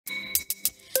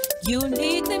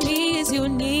Uniquely me is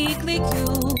uniquely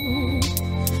you.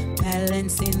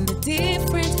 Balancing the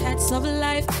different hats of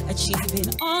life,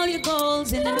 achieving all your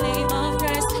goals in the name of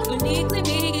Christ. Uniquely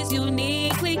me is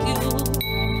uniquely you.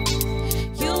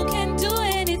 You can do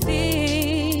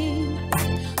anything.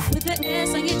 With the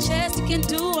S on your chest, you can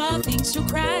do all things through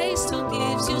Christ who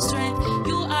gives you strength.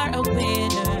 You are a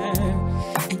winner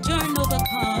and you're an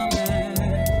overcomer.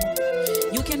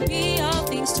 You can be all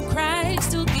things to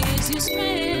Christ who gives you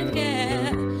strength,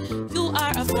 yeah. You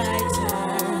are a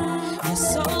fighter, you're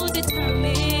so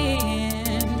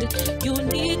determined.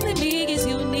 Uniquely me is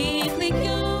uniquely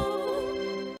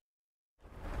you.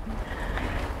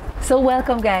 So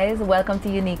welcome guys, welcome to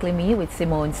Uniquely Me with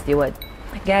Simone Stewart.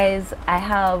 Guys, I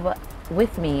have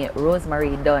with me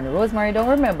Rosemarie Dunn. Rosemarie don't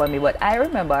remember me, but I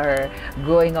remember her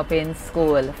growing up in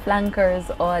school, flankers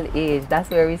all age. That's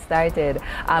where we started.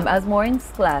 I was more in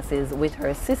classes with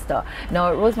her sister.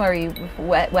 Now Rosemarie,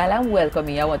 while I'm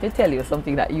welcoming you, I want to tell you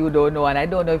something that you don't know, and I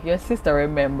don't know if your sister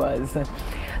remembers.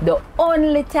 The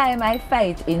only time I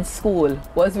fight in school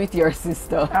was with your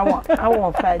sister. I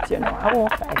won't fight you now. I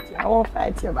won't fight you. I won't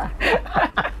fight you back.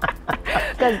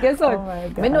 Because guess what? Oh my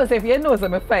God. Me know, so if you know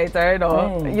I'm a fighter, you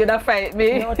know, you don't fight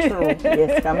me. No, true.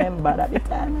 Yes, I remember at the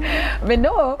time. Me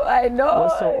know, I know. I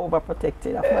was so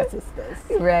overprotected of my sisters.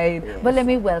 Right. Yes. But let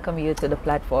me welcome you to the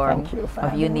platform Thank you for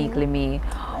of Uniquely Me.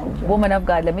 Thank you. Woman of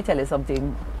God, let me tell you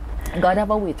something. God have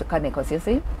a way to connect us, you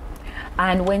see?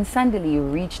 And when Sandy Lee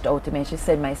reached out to me, she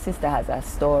said, my sister has a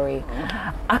story.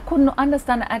 I couldn't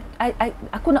understand. I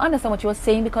couldn't understand what she was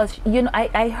saying, because, you know,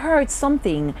 I heard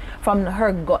something from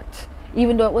her gut,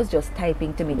 even though it was just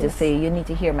typing to me to say, you need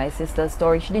to hear my sister's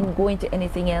story. She didn't go into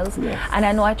anything else. And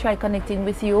I know I tried connecting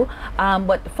with you,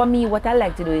 but for me, what I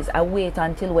like to do is I wait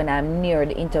until when I'm near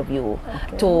the interview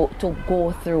to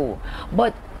go through.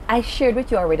 But I shared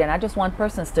with you already, and I just want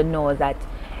persons to know that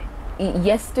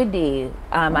yesterday,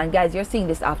 and guys, you're seeing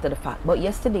this after the fact, but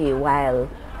yesterday, while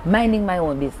minding my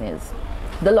own business,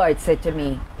 the Lord said to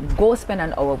me, go spend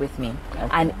an hour with me.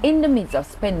 And in the midst of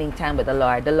spending time with the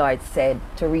Lord said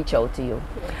to reach out to you.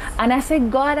 And I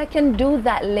said, God, I can do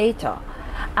that later.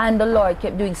 And the Lord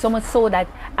kept doing so much so that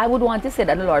I would want to say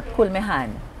that the Lord pulled my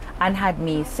hand and had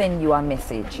me send you a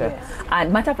message.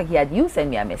 And matter of fact, he had you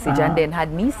send me a message and then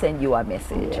had me send you a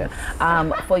message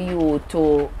for you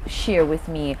to share with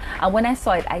me. And when I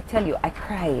saw it, I tell you, I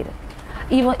cried.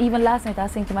 Even last night, I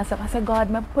was saying to myself, I said,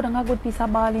 God, I put on a good piece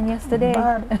of ball in yesterday.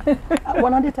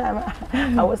 One of the time,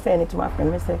 I was saying it to my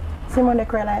friend, I said, Simone, they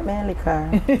cry like me in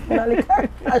liquor. You know, liquor,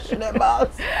 I should have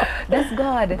balls. That's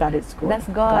God. God is good. That's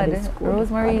God. God is good.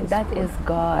 Rosemary, that is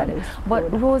God.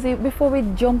 But Rosie, before we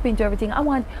jump into everything, I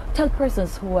want to tell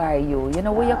persons who are you, you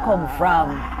know, where you come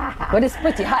from. Where this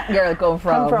pretty hot girl come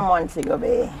from? I'm from Montego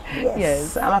Bay.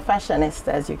 Yes. I'm a fashionista,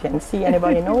 as you can see.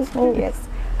 Anybody knows me? Yes.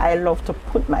 I love to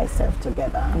put myself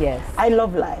together. Yes. I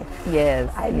love life.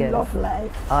 Yes. I love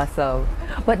life. Awesome.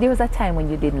 But there was a time when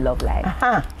you didn't love life.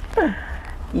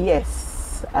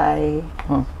 Yes. There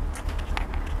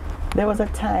was a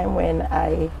time when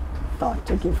I thought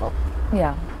to give up.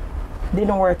 Yeah.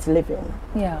 Didn't worth living.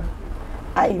 Yeah.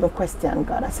 I even questioned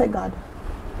God. I said, God,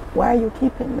 why are you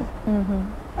keeping me?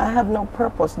 I have no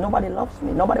purpose. Nobody loves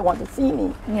me. Nobody wants to see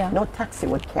me. Yeah. No taxi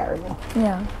would carry me.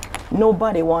 Yeah.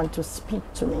 Nobody wanted to speak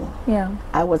to me. Yeah.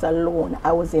 I was alone.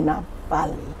 I was in a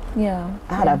valley. Yeah.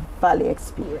 I had a valley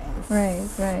experience. Right.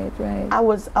 I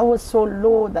was so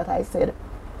low that I said,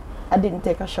 I didn't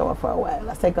take a shower for a while.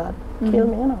 I said, God, kill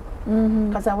me, you know.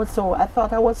 Because I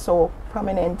thought I was so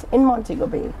prominent in Montego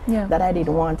Bay that I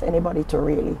didn't want anybody to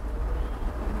really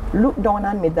look down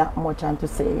on me that much and to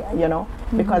say, you know,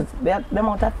 because the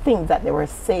amount of things that they were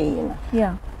saying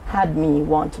had me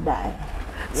want to die.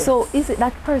 Yes. So is it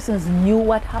that persons knew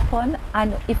what happened?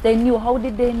 And if they knew, how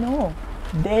did they know?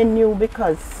 They knew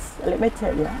because, let me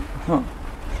tell you,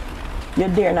 you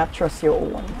dare not trust your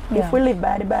own. If we live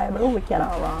by the Bible, we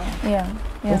cannot wrong.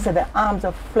 They say the arms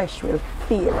of flesh will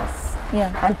fail us.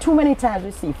 And too many times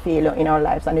we see failure in our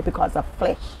lives, and it's because of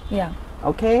flesh.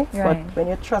 Okay? But when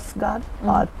you trust God,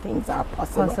 all things are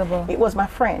possible. It was my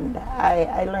friend.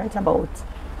 I learned about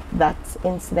that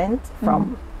incident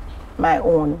from my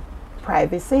own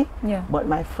privacy, but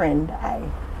my friend, I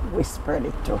whispered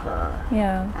it to her,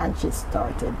 and she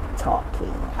started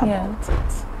talking about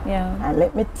it. And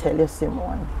let me tell you,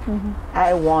 Simone,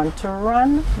 I want to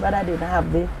run, but I didn't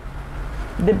have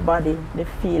the body, the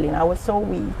feeling. I was so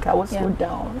weak. I was so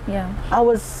down. I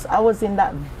was in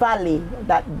that valley,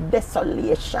 that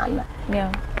desolation.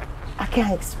 I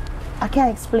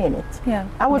can't explain it.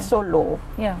 I was so low.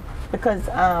 Because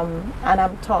and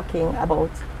I'm talking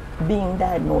about being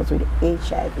diagnosed with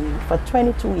HIV for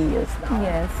 22 years now.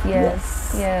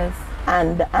 Yes.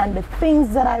 And the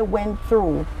things that I went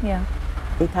through,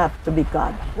 it have to be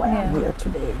God why I'm here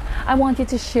today. I want you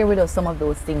to share with us some of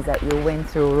those things that you went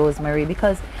through, Rosemarie,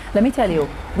 because let me tell you,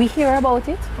 we hear about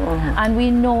it and we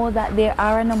know that there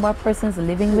are a number of persons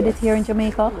living with it here in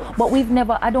Jamaica, but we've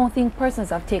never, I don't think persons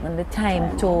have taken the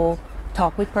time to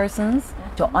talk with persons,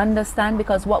 to understand,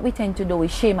 because what we tend to do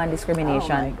is shame and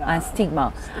discrimination and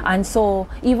stigma. And so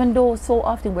even though so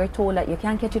often we're told that you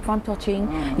can't catch it from touching,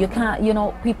 you can't, you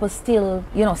know, people still,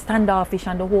 you know, standoffish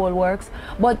and the whole works,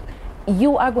 but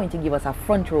you are going to give us a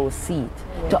front row seat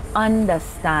to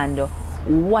understand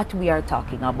what we are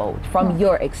talking about from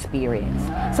your experience.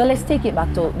 So let's take it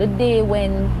back to the day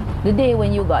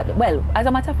when you got, well, as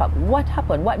a matter of fact, what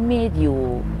happened? What made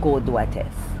you go do a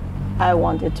test? I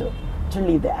wanted to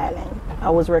leave the island. I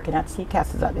was working at Sea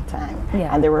Castles at the time,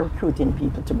 and they were recruiting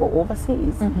people to go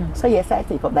overseas. So yes, I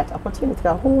take up that opportunity.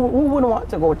 Who wouldn't want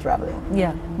to go traveling?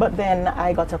 But then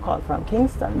I got a call from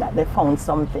Kingston that they found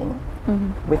something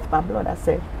with my blood. I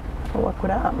said, oh, what could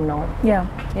have happened now?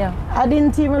 I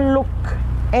didn't even look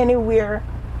anywhere,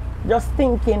 just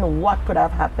thinking what could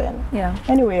have happened.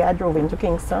 Anyway, I drove into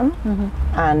Kingston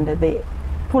and they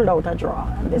pulled out a drawer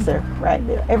and they said, right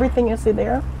there, everything you see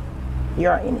there,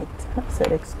 you're in it. I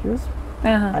said, excuse me.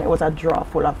 And it was a drawer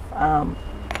full of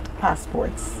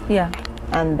passports.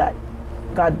 And that,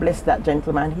 God bless that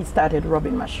gentleman, he started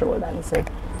rubbing my shoulder and he said,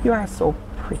 you are so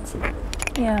pretty.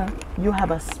 You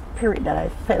have a spirit that I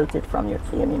felt it from your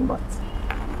came in, but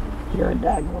you're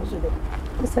diagnosed with it.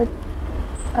 He said,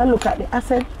 I look at it, I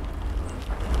said,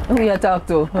 who you talk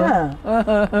to?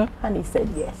 And he said,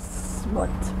 yes, but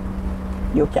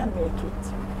you can make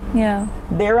it.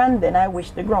 There and then I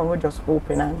wish the ground would just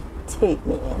open and take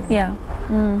me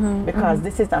in. Because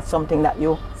this is not something that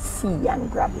you see and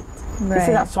grab it. This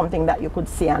is not something that you could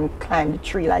see and climb the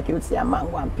tree like you would see a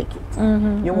mango and pick it.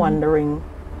 You're wondering,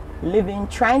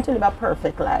 trying to live a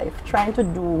perfect life, trying to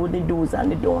do the do's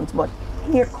and the don'ts, but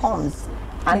here comes.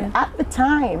 And at the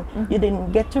time, you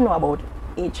didn't get to know about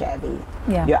HIV.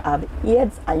 You have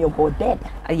AIDS and you go dead.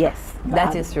 Yes,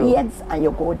 that is true. AIDS and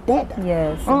you go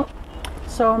dead.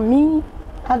 So me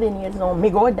having AIDS now, me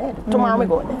go dead. Tomorrow me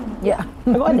go dead.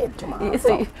 Me go dead tomorrow.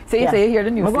 So you say you hear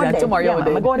the news that tomorrow you're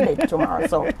dead. Me go dead tomorrow.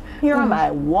 So here am I,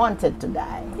 wanted to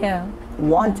die.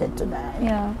 Wanted to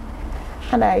die.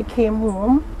 And I came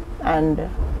home and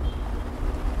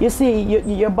you see,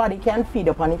 your body can feed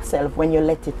upon itself when you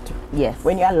let it to.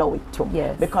 When you allow it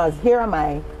to. Because here am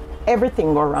I,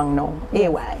 everything go wrong now.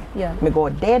 AY. Me go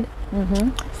dead.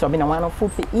 So me don't want no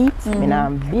food to eat. Me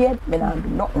not bed. Me not do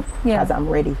nothing. Because I'm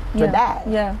ready to die.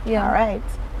 All right.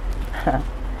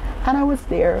 And I was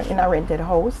there in a rented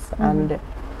house and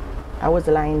I was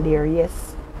lying there.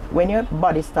 Yes. When your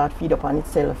body start feed upon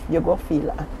itself, you go feel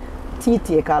a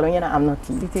teeth ache when you don't have no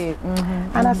teeth.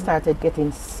 And I started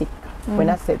getting sick. When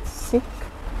I said sick,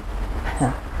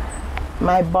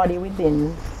 my body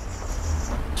within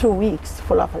 2 weeks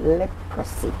full of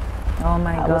leprosy. Oh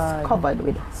my God. I was covered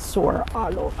with sore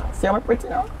all over. See how I'm pretty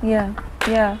now?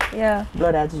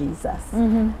 Blood of Jesus.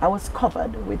 I was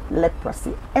covered with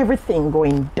leprosy. Everything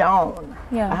going down.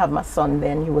 I have my son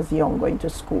then, he was young, going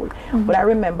to school. But I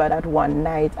remember that one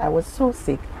night I was so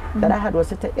sick that I had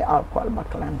to take the alcohol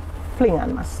bottle and fling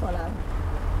on my son. And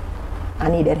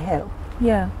I needed help.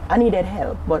 I needed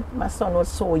help, but my son was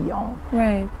so young.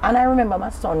 And I remember my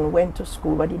son went to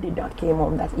school, but he did not came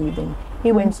home that evening.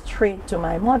 He went straight to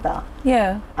my mother.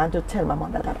 And to tell my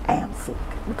mother that I am sick.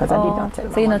 Because I did not tell my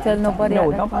mother. So you not tell nobody?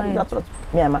 No, nobody. That was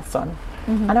me and my son.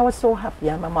 And I was so happy,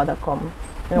 and my mother come,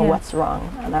 you know, what's wrong?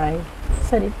 And I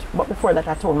said it, but before that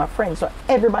I told my friends, so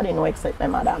everybody know except my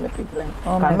mother and my people.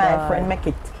 Because my friend make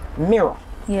it mirror.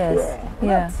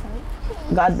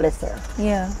 God bless her.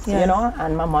 You know,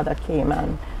 and my mother came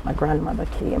and my grandmother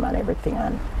came and everything.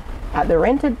 And at the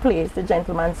rented place, the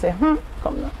gentleman said,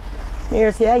 come now.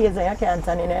 Here's here, you say you can't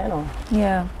stand in there, no.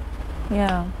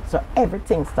 So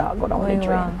everything started going down the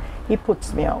drain. He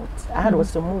puts me out. I had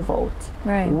was to move out.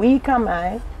 Weak am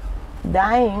I,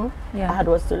 dying. I had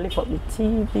was to lift up the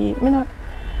TV. You know,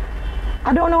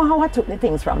 I don't know how I took the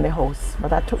things from the house,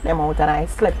 but I took them out and I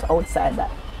slept outside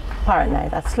that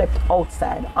night. I slept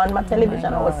outside on my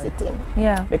television. I was sitting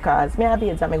because me have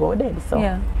AIDS and me go dead, so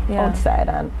outside.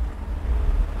 And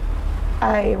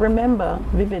I remember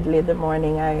vividly the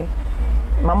morning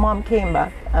my mom came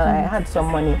back and I had some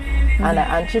money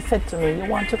and she said to me, you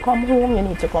want to come home? You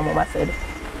need to come home. I said,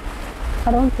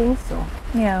 I don't think so.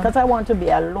 Yeah. Because I want to be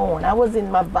alone. I was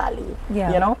in my valley,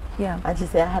 Yeah. you know? Yeah. And she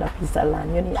said, I had a piece of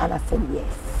land. You need, and I said,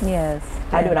 yes. Yes.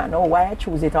 I do not know why I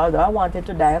choose it. Although I wanted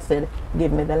to die, I said,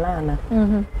 give me the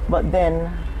land. But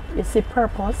then, you see,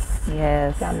 purpose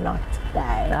cannot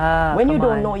die. When you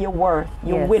don't know your worth,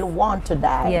 you will want to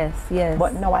die. Yes, yes.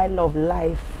 But now I love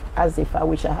life as if I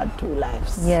wish I had 2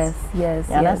 lives. Yes, yes,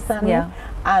 you understand me? Yeah.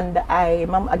 And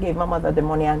I gave my mother the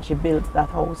money and she built that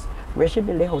house. Where she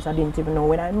built the house, I didn't even know.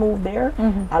 When I moved there,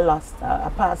 I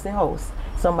passed the house.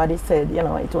 Somebody said, you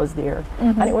know, it was there.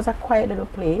 And it was a quiet little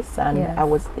place and I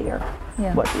was there.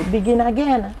 Yeah. But it began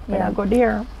again when I go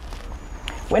there.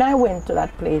 When I went to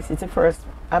that place, it's the first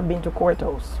I've been to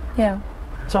courthouse. Yeah.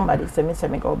 Somebody said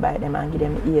me go buy them and give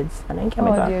them AIDS. And then came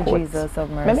Oh, to dear court. Jesus of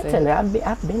mercy. Let me tell you,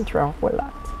 I've been through a whole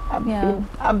lot.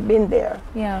 I've been there.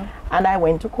 Yeah. And I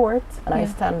went to court and I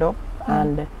stand up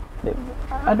and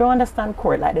I don't understand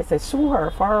court. Like they say, sue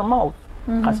her for her mouth.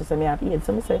 Because she said me have AIDS.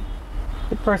 So me say,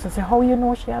 the person say, how you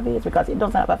know she have AIDS? Because it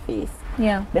doesn't have a face.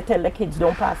 Yeah. They tell the kids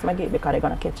don't pass my gate because they're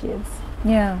gonna catch AIDS.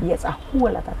 Yeah. Yes, a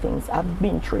whole lot of things. I've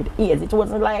been through it. AIDS. It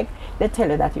wasn't like they tell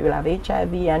you that you will have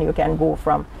HIV and you can go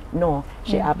from no,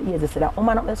 she have AIDS. They said that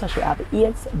woman up there so she have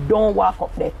AIDS. Don't walk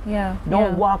up there. Yeah.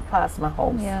 Don't walk past my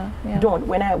house. Yeah. Yeah. Don't.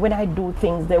 When I do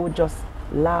things, they would just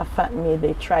laugh at me.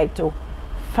 They try to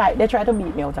fight. They try to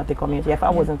beat me out of the community if I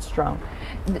wasn't strong.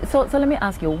 So let me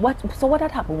ask you, what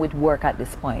had happened with work at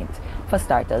this point? For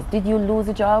starters, did you lose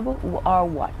a job or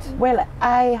what? Well,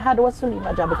 I was to leave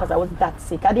my job because I was that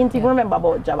sick. I didn't even remember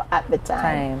about job at the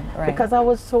time. Right. Because I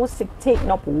was so sick, taken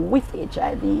up with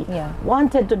HIV. Yeah.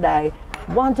 Wanted to die,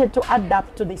 wanted to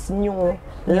adapt to this new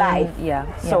life.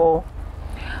 Yeah. So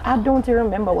I don't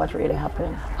remember what really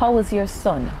happened. How was your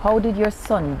son? How did your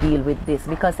son deal with this?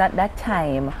 Because at that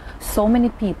time, so many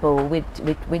people with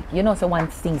you know, so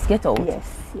once things get out,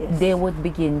 they would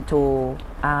begin to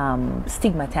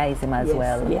stigmatize him as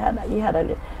well. He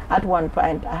had at one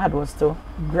point I was to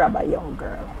grab a young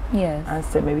girl. Yes. And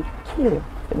say, maybe kill you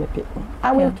for me pity.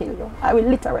 I will kill you. I will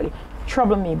literally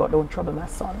trouble me, but don't trouble my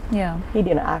son. Yeah. He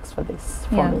didn't ask for this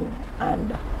for me.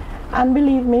 And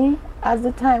believe me, as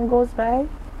the time goes by,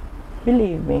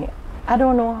 believe me, I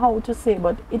don't know how to say,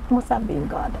 but it must have been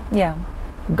God. Yeah.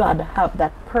 God have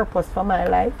that purpose for my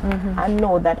life. I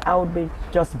know that I would be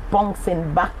just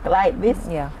bouncing back like this.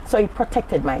 Yeah. So he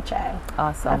protected my child.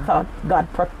 Awesome. I thought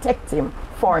God protect him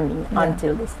for me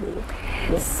until this day.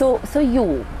 Yes. So for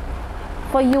you,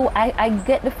 I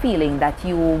get the feeling that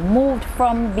you moved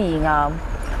from being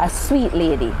a sweet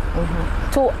lady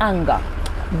to anger.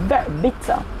 Very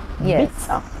bitter. Yes.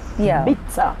 Bitter. Yeah.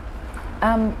 Bitter.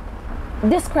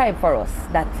 Describe for us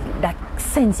that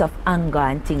sense of anger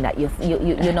and thing that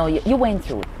you went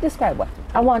through. Describe what?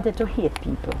 I wanted to hate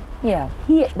people. Yeah.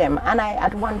 Hate them. And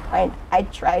at one point I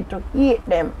tried to hate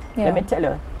them. Yeah. Let me tell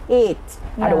you, hate.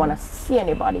 Yeah. I don't want to see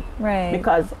anybody. Right.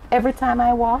 Because every time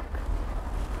I walk,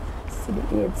 see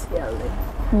the AIDS here.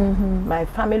 My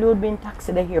family would be in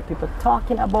taxi, they hear people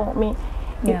talking about me.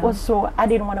 Yeah. It was so, I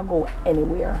didn't want to go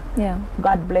anywhere. Yeah.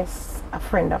 God bless a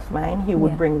friend of mine. He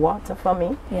would bring water for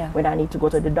me. Yeah. When I need to go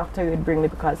to the doctor, he would bring me,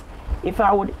 because if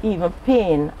I would even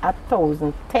pay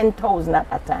 1,000, 10,000 at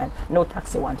a time, no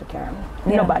taxi want to carry me.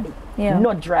 Yeah. Nobody. Yeah.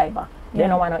 No driver. They Yeah.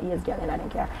 don't want no ears girl and I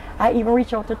didn't care. I even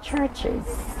reach out to churches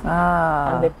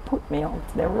and they put me out.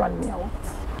 They run me out.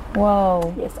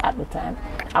 Wow. Yes, at the time.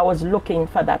 I was looking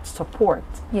for that support.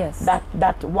 Yes.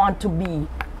 That want to be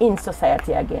in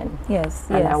society again. Yes.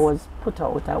 And yes. I was put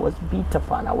out, I was beat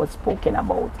upon, I was spoken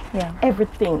about. Yeah.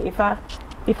 Everything. If I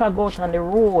go out on the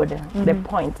road, they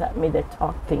point at me, they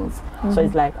talk things. So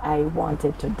it's like I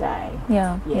wanted to die.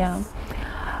 Yeah. Yes.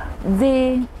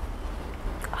 Yeah.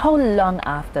 How long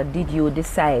after did you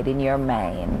decide in your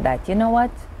mind that, you know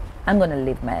what, I'm gonna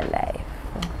live my life?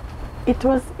 It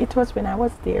was when I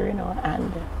was there,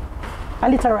 and I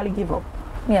literally give up.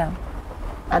 Yeah.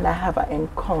 And I have an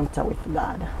encounter with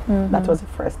God. That was the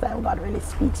first time God really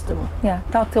speaks to me. Yeah.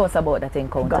 Talk to us about that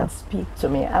encounter. God speak to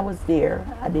me. I was there.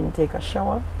 I didn't take a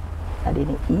shower. I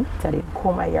didn't eat. I didn't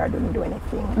comb my hair. I didn't do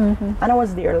anything. And I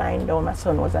was there lying down. My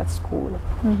son was at school.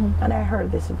 And I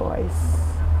heard this voice.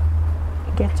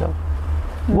 Get up.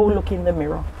 Go look in the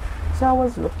mirror. So I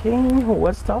was looking. Who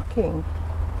was talking?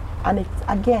 And he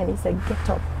said, get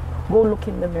up. Go look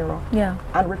in the mirror. Yeah.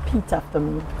 And repeat after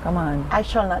me. Come on. I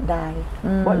shall not die,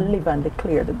 but live and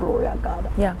declare the glory of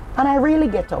God. Yeah. And I really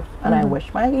get up and I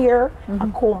wash my hair, I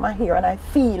comb my hair, and I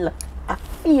feel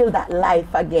that life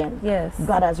again. Yes.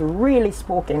 God has really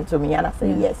spoken to me, and I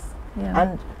say yes. Yeah.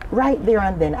 And right there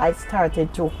and then I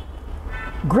started to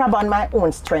grab on my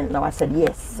own strength. Now I said,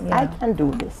 yes, I can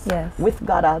do this. Yes. With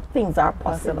God, all things are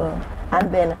possible.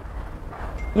 And then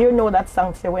You know that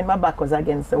song say when my back was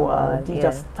against the wall, he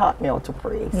just taught me how to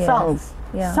pray. Songs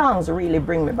really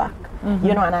bring me back.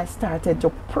 You know, and I started to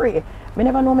pray. We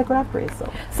never know me could have prayed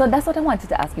So that's what I wanted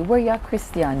to ask you. Were you a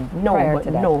Christian prior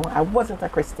to that? No, I wasn't a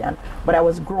Christian, but I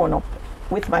was growing up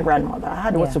with my grandmother. I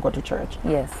had to go to church.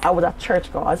 Yes. I was a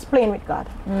church girl. I was playing with God.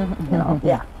 You know,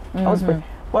 I was praying.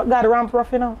 But God ramp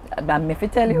rough, you know. Let me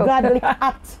tell you. God look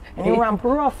hot and he ramp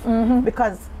rough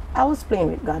because I was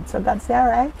playing with God. So God said, all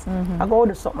right, I go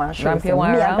do something and show ramp you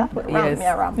one ramp? Ramp me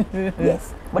a ramp.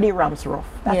 Yes. But he ramps rough.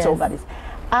 That's how God is.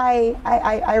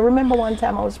 I remember one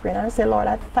time I was praying and I said, Lord,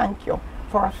 I thank you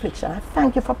for affliction. I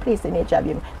thank you for placing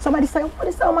HIV. Somebody said, what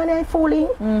is that money I fooling?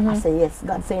 I say, yes,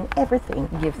 God saying everything.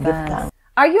 Give thanks.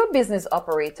 Are you a business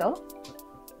operator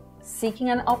seeking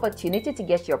an opportunity to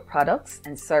get your products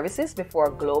and services before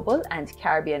a global and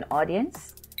Caribbean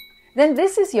audience? Then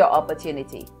this is your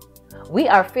opportunity. We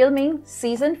are filming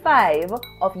season 5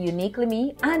 of Uniquely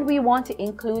Me and we want to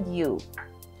include you.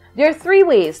 There are 3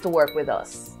 ways to work with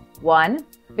us. 1.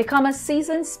 Become a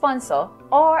season sponsor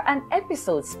or an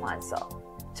episode sponsor.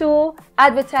 2.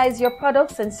 Advertise your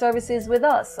products and services with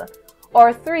us.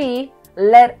 Or 3.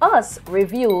 Let us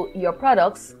review your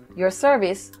products, your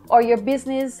service, or your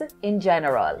business in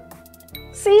general.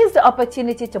 Seize the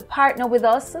opportunity to partner with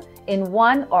us in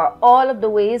one or all of the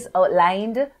ways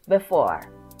outlined before.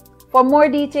 For more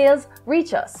details,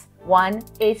 reach us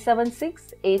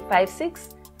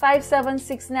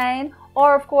 1-876-856-5769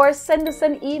 or of course send us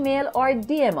an email or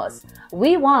DM us.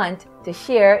 We want to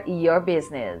share your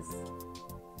business.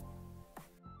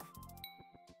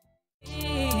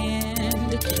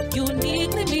 And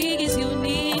uniquely me is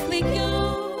uniquely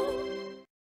you.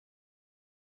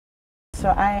 So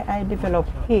I developed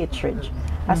hatred.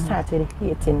 I started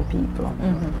hating people.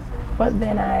 But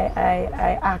then I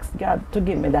asked God to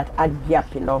give me that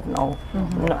agape love now.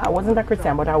 No, I wasn't a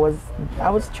Christian, but I was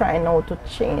trying now to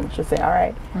change, to say, all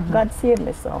right, God saved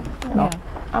me, so you know,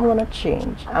 I'm gonna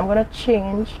change. I'm gonna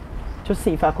change to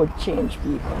see if I could change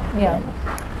people.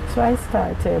 So I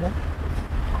started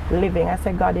living. I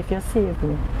said, God, if you save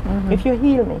me, if you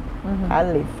heal me,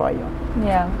 I'll live for you.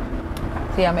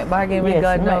 See, I make bargain with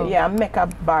God now. I make a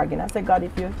bargain. I said, God,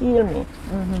 if you heal me,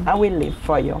 I will live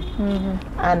for you.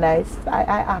 And I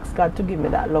asked God to give me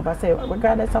that love. I say,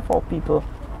 regardless of how people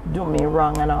do me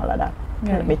wrong and all of that,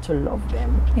 help me to love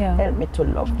them. Help me to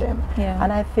love them.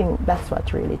 And I think that's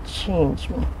what really changed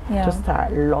me, to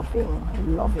start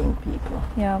loving people.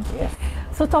 Yes.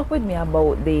 So talk with me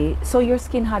about so your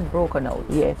skin had broken out.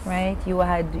 Yes. Right? You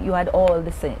had all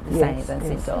the signs and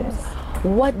symptoms.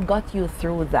 What got you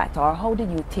through that, or how did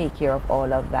you take care of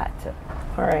all of that?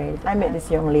 All right. I met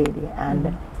this young lady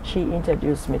and she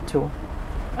introduced me to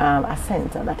a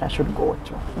center that I should go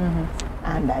to.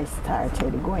 And I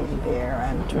started going there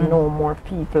and to know more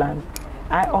people, and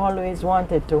I always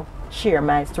wanted to share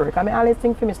my story. I mean, I always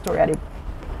think for my story are the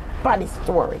body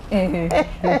story.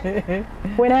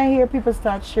 When I hear people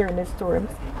start sharing their stories,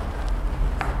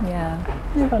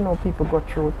 you never know people go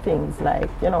through things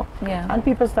like, you know, and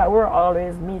people we're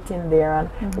always meeting there, and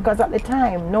because at the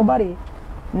time nobody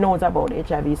knows about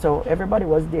HIV, so everybody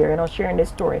was there, you know, sharing their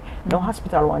story. No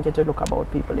hospital wanted to look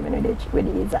about people living with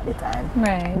AIDS at the time.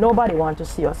 Nobody wanted to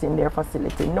see us in their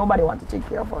facility. Nobody wanted to take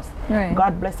care of us.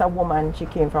 God bless a woman. She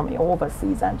came from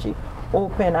overseas and she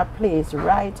opened a place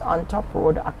right on Top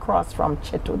Road across from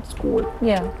Chetwood School.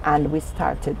 And we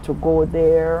started to go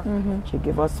there. She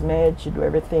gave us meds, she do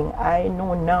everything. I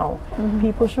know now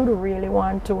people should really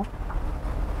want to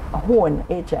own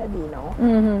HIV now,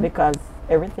 because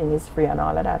everything is free and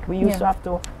all of that. We used to have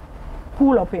to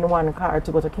pull up in one car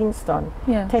to go to Kingston.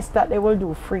 Test that they will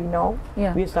do free now.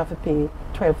 We used to have to pay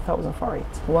 $12,000 for it.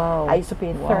 Wow. I used to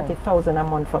pay $30,000 a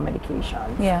month for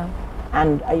medication.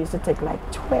 And I used to take like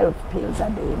 12 pills a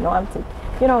day. Now I'm taking,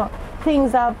 you know,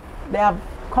 things have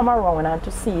come around, and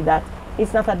to see that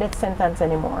it's not a death sentence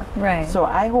anymore. So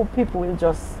I hope people will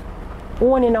just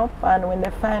owning up, and when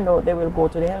they find out, they will go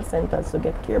to the health centers to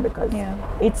get care, because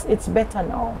it's better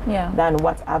now than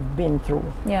what I've been through.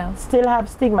 Still have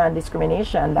stigma and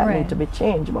discrimination that need to be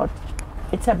changed, but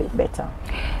it's a bit better.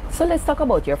 So let's talk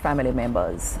about your family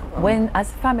members. When,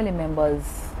 as family members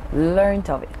learned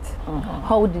of it,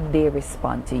 how did they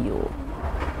respond to you?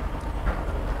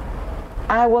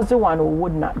 I was the one who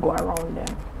would not go around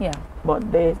them.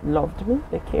 But they loved me,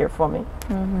 they cared for me.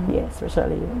 Yes,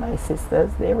 especially my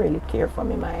sisters, they really cared for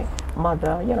me. My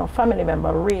mother, you know, family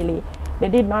member, really, they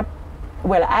did not,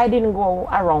 well, I didn't go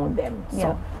around them,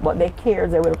 so, but they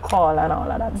cared, they will call and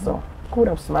all of that, so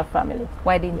kudos to my family.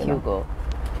 Why didn't you go?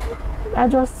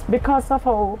 Because of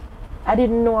how I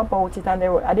didn't know about it, and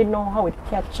I didn't know how it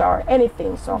catch or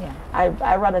anything. So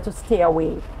I rather to stay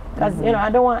away. Because, you know, I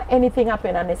don't want anything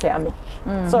happen and they say I'm me.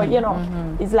 So, you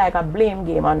know, it's like a blame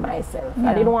game on myself.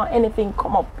 I didn't want anything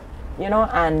come up, you know,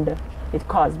 and it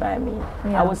caused by me.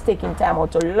 I was taking time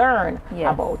out to learn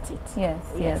about it.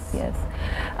 Yes.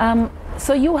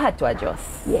 So you had to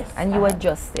adjust. Yes. And you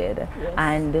adjusted. Yes.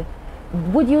 And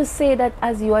would you say that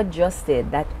as you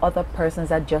adjusted, that other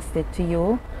persons adjusted to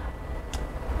you?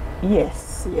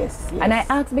 Yes. And I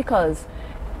ask because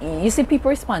you see, people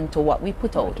respond to what we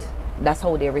put out. That's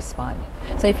how they respond.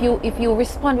 So if you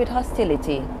respond with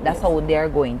hostility, that's how they're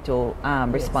going to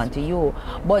respond to you.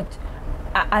 But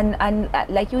and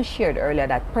like you shared earlier,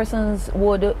 that persons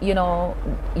would, you know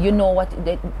what,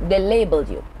 they labeled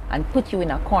you and put you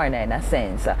in a corner in a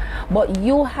sense. But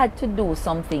you had to do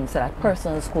something so that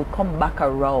persons could come back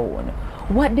around.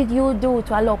 What did you do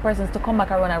to allow persons to come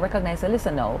back around and recognize,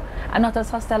 listen now, I'm not as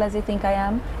hostile as you think I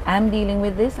am. I'm dealing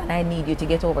with this and I need you to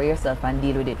get over yourself and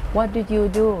deal with it. What did you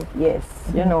do? Yes,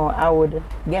 you know, I would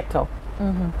get up,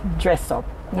 dress up,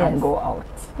 and go out.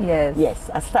 Yes,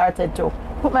 I started to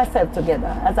put myself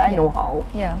together as I know how.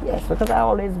 Yes, because I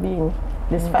always been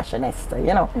this fashionista,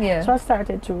 you know. So I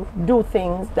started to do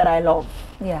things that I love.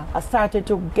 I started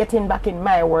to get back in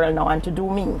my world now and to do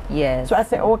me. So I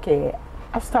said, okay,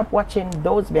 I stopped watching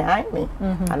those behind me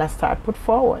and I start put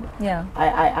forward.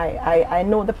 I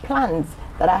know the plans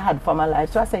that I had for my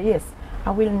life. So I say, yes,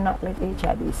 I will not let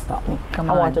HIV stop me. I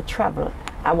want to travel.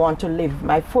 I want to live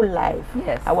my full life.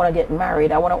 I want to get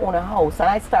married. I want to own a house. And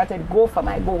I started go for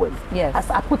my goals.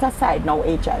 I put aside now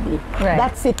HIV.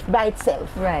 That's it by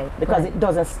itself. Because it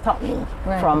doesn't stop me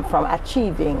from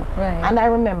achieving. And I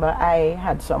remember I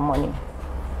had some money.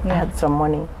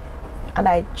 And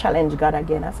I challenged God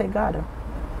again. I said, God,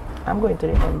 I'm going to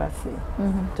the embassy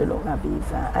to look my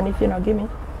visa. And if you don't give me,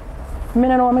 I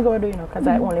don't know what I'm going to do, you know, because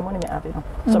I only money I have, you know.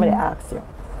 Somebody asks you.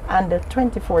 And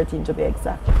 2014 to be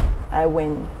exact, I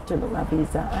went to look my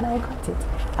visa and I got it.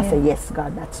 I said, yes,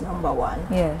 God, that's number one.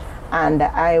 And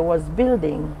I was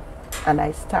building and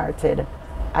I started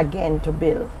again to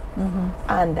build.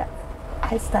 And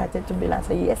I started to build and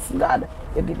say, yes, God,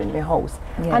 you're giving me a house.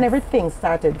 And everything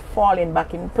started falling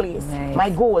back in place.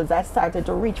 My goals, I started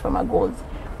to reach for my goals.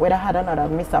 When I had another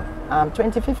mishap,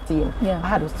 2015, I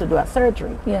had to do a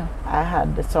surgery. I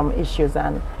had some issues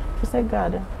and I said,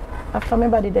 God, after my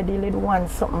body they did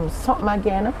something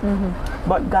again.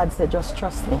 But God said, just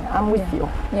trust me, I'm with you.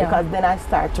 Because then I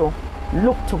start to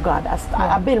look to God.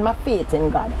 I build my faith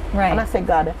in God. And I said,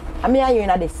 God, I'm here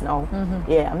in this now. I'm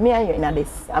here in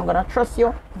this. I'm going to trust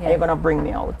you and you're going to bring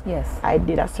me out. I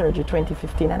did a surgery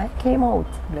 2015 and I came out.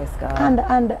 Bless God.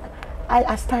 And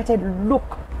I started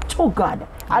look to God.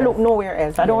 I look nowhere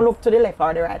else. I don't look to the left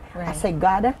or the right. I say,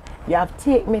 God, you have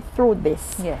taken me through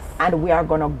this. And we are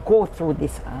going to go through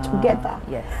this together.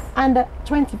 And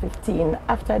 2015,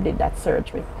 after I did that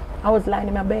surgery, I was lying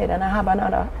in my bed and I have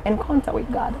another encounter with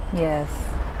God.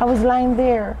 I was lying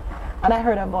there and I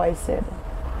heard a voice said,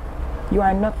 you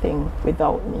are nothing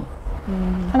without me.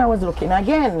 And I was looking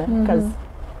again because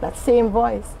that same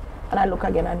voice, and I look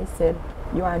again and he said,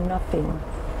 you are nothing.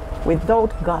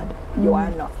 Without God, you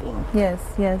are nothing.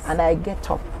 And I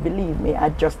get up, believe me, I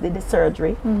just did the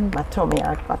surgery. My tummy,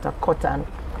 I got a cut and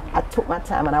I took my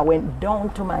time and I went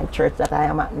down to my church that I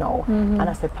am at now. And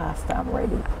I said, Pastor, I'm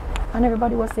ready. And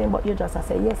everybody was saying, but you just, I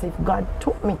said, yes, if God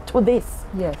took me to this,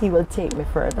 He will take me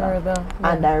further.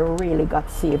 And I really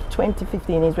got saved.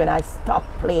 2015 is when I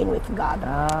stopped playing with God.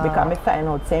 Because I find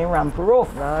out saying ramp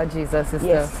rough. Jesus is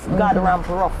God ramp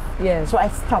rough. So I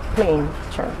stopped playing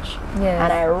church.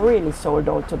 And I really sold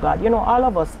out to God. You know, all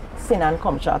of us sin and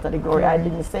come short of the glory. I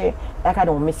didn't say, like I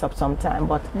don't miss up sometime,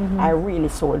 but I really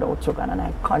sold out to God and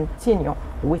I continue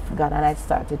with God and I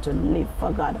started to live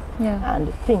for God.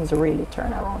 And things really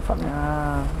turn around for me.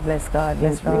 Bless God,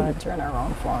 bless things God. really turn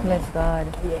around for me. Bless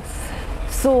God. Yes.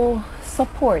 So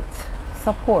support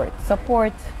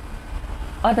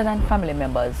other than family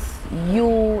members.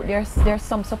 There's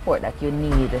some support that you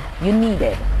needed.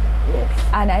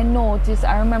 And I noticed,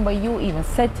 I remember you even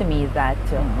said to me that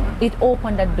it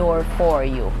opened a door for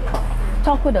you.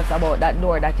 Talk with us about that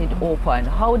door that it opened.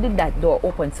 How did that door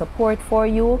open support for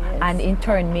you and in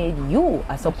turn made you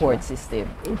a support system?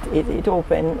 It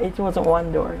opened, it wasn't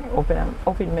one door, it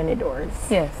opened many doors.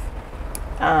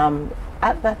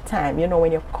 At that time, you know,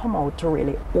 when you come out to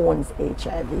really own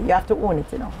HIV, you have to own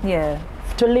it, you know.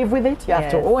 To live with it, you have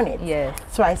to own it.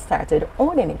 So I started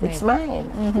owning it. It's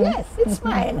mine. Yes, it's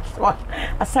mine. So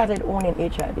I started owning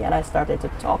HIV and I started to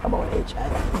talk about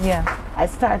HIV. I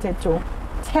started to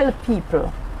tell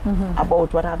people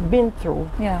about what I've been through.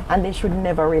 Yeah. And they should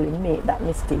never really make that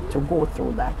mistake to go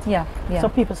through that. Yeah. Yeah. So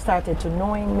people started to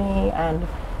knowing me, and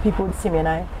people would see me,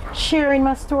 and sharing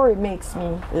my story makes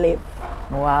me live.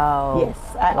 Wow. Yes,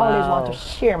 I always want to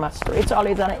share my story. It's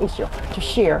always an issue to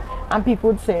share. And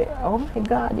people would say, oh my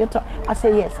God, you talk. I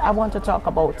say, yes, I want to talk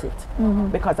about it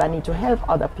because I need to help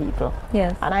other people.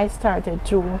 Yes. And I started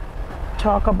to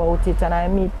talk about it, and I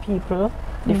meet people,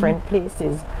 different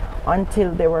places,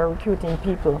 until they were recruiting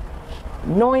people,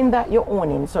 knowing that you're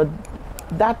owning. So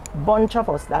that bunch of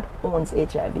us that owns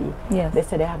HIV, yes, they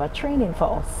said they have a training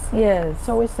for us. Yes.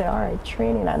 So we say, all right,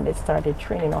 training, and they started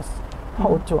training us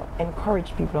how to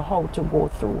encourage people how to go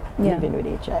through living with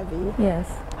HIV. Yes.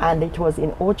 And it was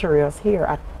in Ocherios here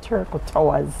at Turco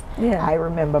Towers. Yeah. I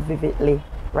remember vividly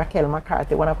Raquel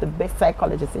McCarthy, one of the best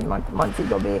psychologists in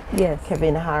Montego Bay. Yes.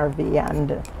 Kevin Harvey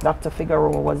and Dr.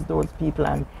 Figueroa was those people,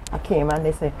 and I came and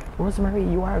they said,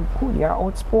 Rosemarie, you are good, you are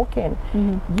outspoken.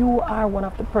 You are one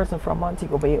of the persons from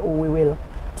Montego Bay who we will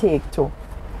take to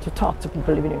talk to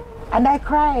people living here. And I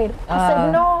cried. I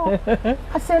said, no.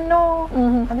 I said, no.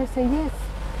 And they said, yes,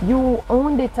 you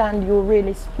owned it and you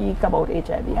really speak about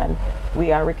HIV. And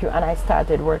we are recruiting. And I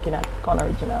started working at Con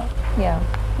Original. Yeah.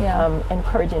 Yeah.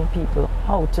 Encouraging people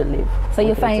how to live. So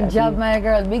you find HIV. job, my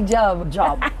girl, big job.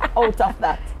 Job. Out of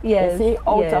that. Yes. You see,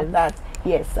 out yes. of that.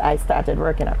 Yes, I started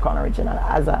working at Con Original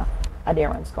as a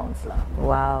adherence counselor.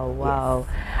 Wow, wow.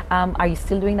 Yes. Are you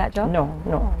still doing that job? No.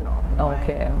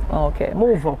 Okay, okay.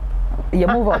 Move up. You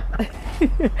move up.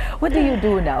 What do you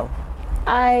do now?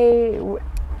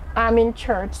 I'm in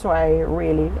church, so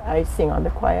I sing on the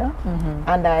choir,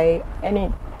 and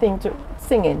anything to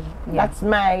singing. Yeah. That's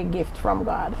my gift from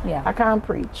God. Yeah. I can't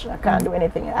preach. I can't do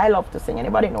anything. I love to sing.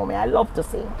 Anybody know me? I love to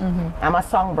sing. I'm a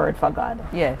songbird for God.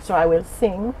 Yes. So I will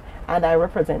sing, and I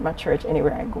represent my church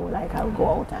anywhere I go. Like I'll go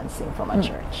out and sing for my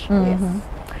church. Yes.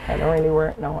 I don't really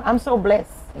work now. I'm so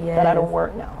blessed that I don't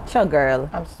work now. Sure, girl.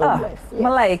 I'm so blessed. Yes. I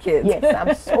like it. Yes,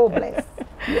 I'm so blessed.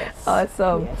 Yes.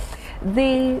 Awesome.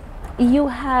 Yes.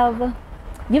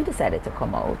 You've decided to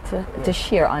come out to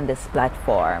share on this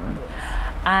platform,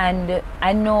 and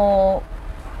I know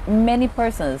many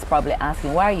persons probably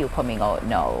asking, why are you coming out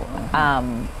now?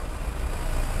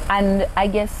 And I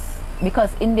guess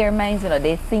because in their minds,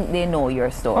 they think they know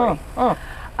your story.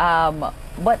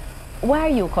 But why are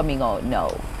you coming out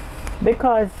now?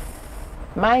 Because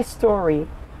my story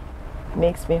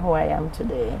makes me who I am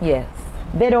today. Yes.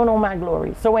 They don't know my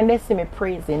glory. So when they see me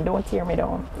praising, don't tear me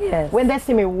down. Yes. When they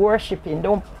see me worshiping,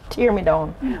 don't tear me down.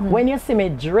 When you see me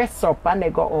dress up and they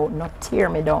go, oh, not tear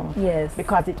me down. Yes.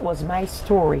 Because it was my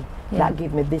story that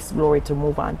gave me this glory to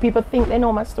move on. People think they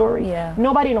know my story. Yeah.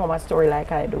 Nobody know my story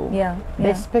like I do. Yeah.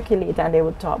 They speculate and they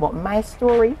would talk about my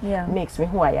story makes me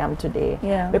who I am today.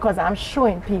 Yeah. Because I'm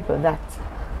showing people that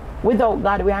without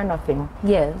God we are nothing.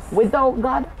 Yes. Without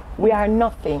God we are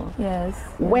nothing. Yes.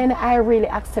 When I really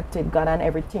accepted God and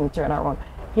everything turned around,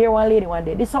 here one lady one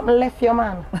day, this something left your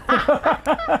man.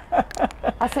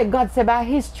 I said, God said, by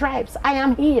his stripes I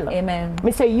am healed. Amen.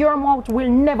 Me say, your mouth will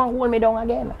never hold me down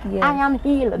again. Yes. I am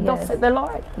healed, thus said the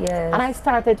Lord. Yes. And I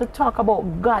started to talk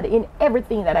about God in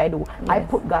everything that I do. Yes. I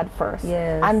put God first.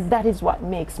 Yes. And that is what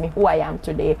makes me who I am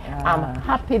today. I'm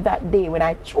happy that day when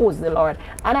I chose the Lord.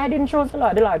 And I didn't choose the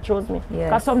Lord chose me. Yes.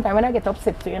 Because sometimes when I get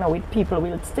upset with people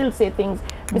will still say things.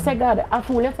 Me say, God, a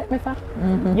fool you set me for?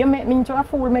 You make me into a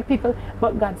fool, make people.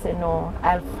 But God said, no,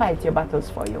 I'll fight your battles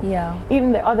for you. Yeah.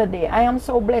 Even the other day, I am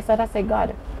so blessed that I say,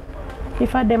 God,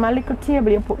 if I them a little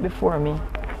table you put before me,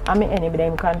 I mean anybody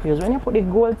I'm confused. When you put the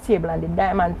gold table and the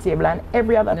diamond table and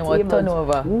every other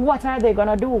table, what are they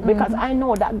gonna do? Because I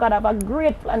know that God have a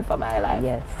great plan for my life.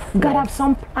 Yes. God have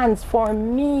some plans for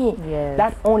me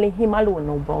that only Him alone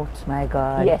know about. My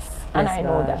God. Yes, and I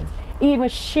know that. Even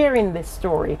sharing this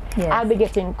story, I'll be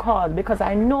getting called because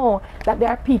I know that there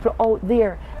are people out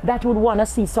there that would want to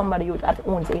see somebody that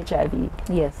owns HIV.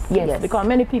 Yes. Yes, because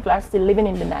many people are still living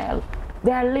in denial.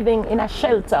 They are living in a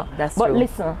shelter. That's but true.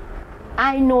 Listen,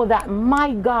 I know that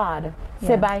my God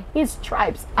said by His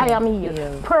stripes I am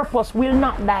healed. Purpose will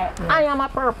not die. I am a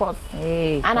purpose.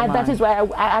 Hey, and that is why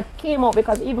I came out,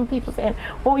 because even people saying,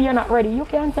 oh, you're not ready. You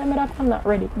can't tell me that I'm not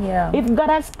ready. Yeah. If God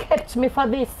has kept me for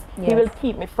this, He will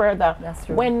keep me further. That's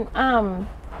true. When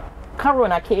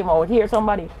Corona came out, here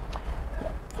somebody,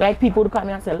 like people would come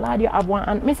and say, Lord, you have one.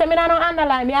 And me say, me don't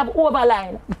underline, me have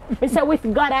overline. Me say, with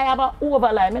God I have an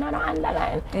overline, me don't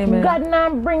underline. Amen. God now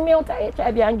bring me out of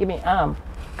HIV and give me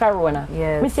Corona.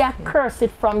 Yes. Me say, I curse it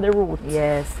from the root.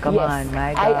 Yes, come on,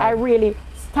 my God. I really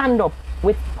stand up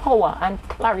with power and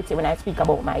clarity when I speak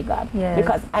about my God. Yes.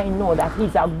 Because I know that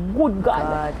He's a good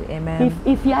God. Amen.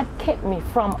 If He had kept me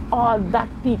from all that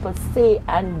people say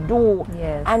and do,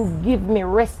 yes, and give me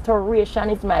restoration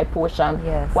is my portion,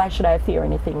 yes, why should I fear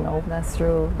anything now? That's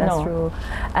true. That's true.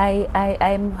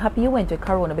 I'm happy you went to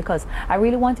Corona, because I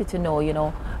really wanted to know, you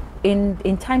know,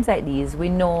 in times like these, we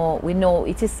know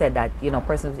it is said that, you know,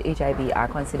 persons with HIV are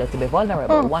considered to be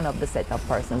vulnerable, one of the set of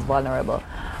persons vulnerable.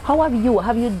 How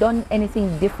have you done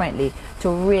anything differently to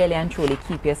really and truly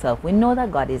keep yourself? We know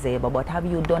that God is able, but have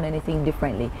you done anything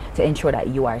differently to ensure that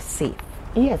you are safe?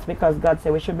 Yes, because God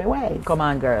said we should be wise. Come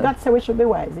on, girl. God said we should be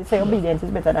wise. He said obedience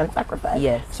is better than sacrifice.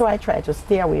 Yes. So I try to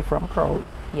stay away from crowd.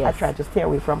 Yes. I try to stay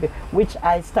away from it, which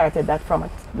I started that from a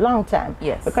long time.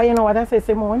 Yes. Because you know what I say,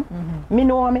 Simone? Me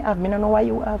know what me have, me don't know what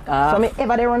you have. So me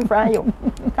ever they run from you.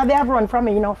 Because they have run from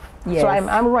me enough. Yes. So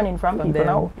I'm running from people them.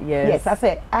 now. Yes. Yes, I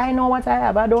say, I know what I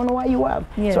have, I don't know what you have.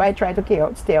 Yes. So I try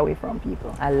to stay away from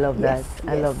people. I love that. Yes,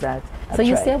 I love that. I So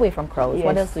you try. stay away from crowds. Yes.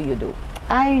 What else do you do?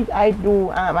 I do,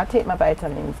 I take my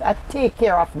vitamins. I take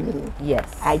care of me.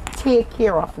 Yes. I take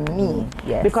care of me.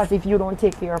 Yes. Because if you don't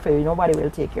take care of you, nobody will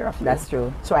take care of you. That's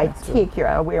true. So I take care.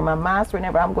 I wear my mask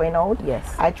whenever I'm going out.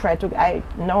 Yes. I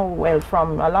know, well,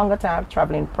 from a longer time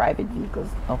traveling private vehicles.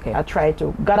 Okay. I try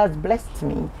to, God has blessed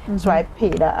me. So I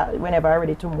pay that whenever I'm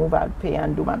ready to move, I'll pay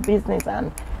and do my business.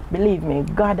 And believe me,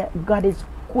 God is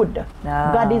good.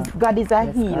 God is a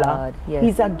healer. God. Yes.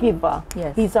 He's a giver.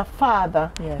 Yes. He's a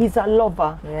father. Yes. He's a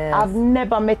lover. Yes. I've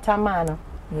never met a man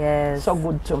Yes. so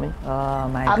good to me. Oh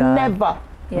my God. I've never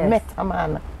Yes. met a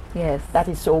man Yes. that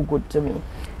is so good to me.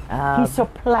 He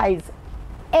supplies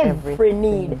every everything.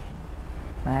 need.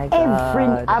 My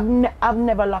God. I've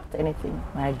never lacked anything.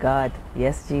 My God.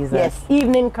 Yes, Jesus. Yes,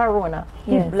 even in Corona,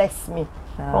 Yes. He blessed me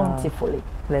bountifully.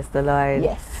 Bless the Lord.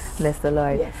 Yes. Bless the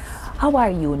Lord. Yes. How are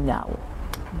you now?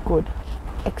 Good.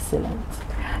 Excellent.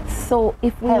 So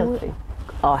if we Healthy.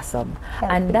 Awesome.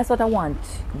 And that's what I want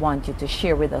you to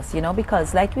share with us, you know,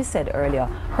 because like we said earlier,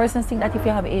 persons think that if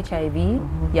you have HIV,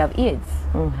 you have AIDS.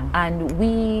 And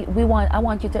I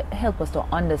want you to help us to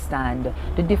understand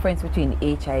the difference between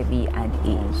HIV and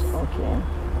AIDS. Okay.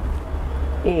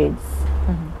 AIDS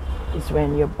is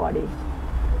when your body,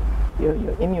 your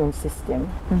immune system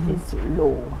is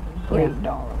low,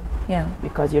 breakdown. Yeah.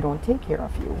 Because you don't take care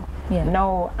of you. Yeah.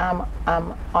 Now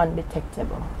I'm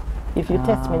undetectable. If you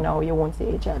test me now, you won't see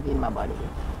HIV in my body.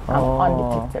 I'm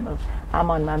undetectable.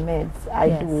 I'm on my meds. I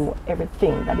do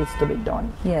everything that is to be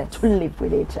done to live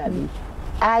with HIV.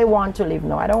 I want to live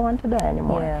now. I don't want to die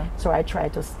anymore. Yeah. So I try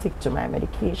to stick to my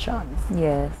medications.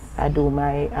 Yes. I do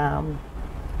my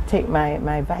take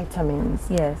my vitamins.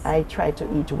 Yes. I try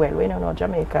to eat well. When you know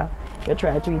Jamaica, you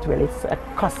try to eat well. It's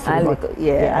costly. But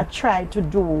I try to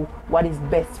do what is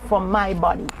best for my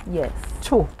body. Yes.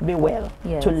 To be well,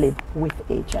 Yes. to live with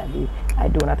HIV. I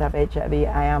do not have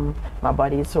HIV. My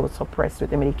body is so suppressed with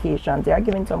the medications. They are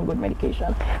giving some good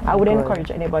medication. I would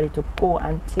encourage anybody to go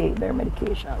and take their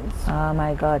medications. Oh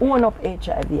my God. Own up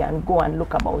HIV and go and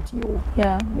look about you.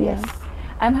 Yeah. Yes.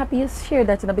 I'm happy you shared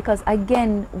that, you know, because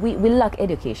again, we lack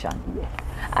education. Yes.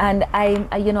 And I'm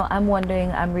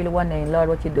really wondering, Lord,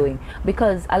 what you're doing,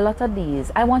 because a lot of these,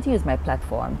 I want to use my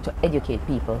platform to educate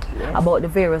people about the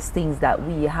various things that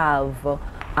we have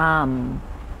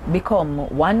become.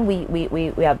 One,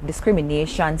 we have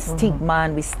discrimination, stigma,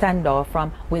 and we stand off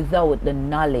from without the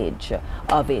knowledge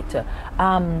of it.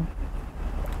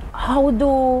 How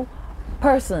do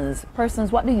persons,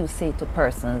 what do you say to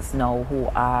persons now who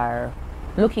are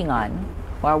looking on,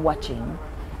 who are watching,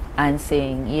 and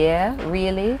saying, yeah,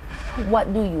 really?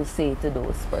 What do you say to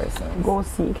those persons? Go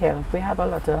seek help. We have a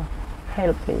lot of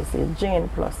help places. Jane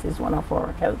Plus is one of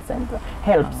our help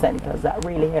centers that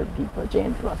really help people.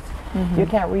 Jane Plus. You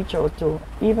can reach out to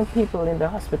even people in the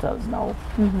hospitals now.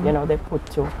 You know, they put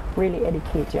to really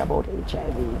educate you about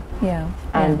HIV. Yeah.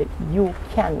 And you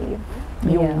can live.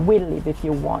 You will live if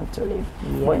you want to live.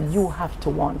 But you have to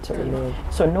want to live.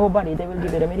 So nobody, they will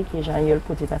give you the medication and you'll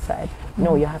put it aside.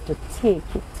 No, you have to take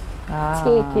it.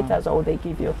 Take it as all they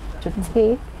give you. To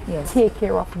take. Take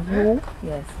care of you.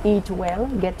 Eat well.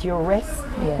 Get your rest.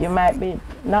 You might be,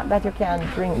 not that you can't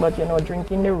drink, but you know,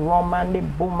 drinking the rum and the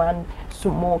boom and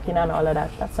smoking and all of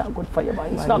that, that's not good for your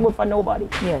body. It's not good for nobody.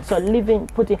 So living,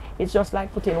 it's just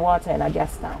like putting water in a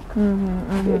gas tank.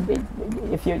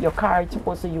 If your car is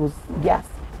supposed to use gas,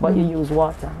 but you use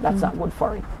water, that's not good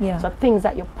for it. So things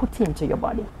that you put into your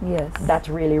body, that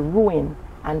really ruin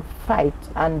and fight,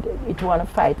 and it want to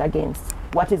fight against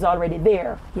what is already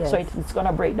there. Yes. So it's going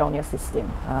to break down your system.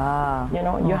 You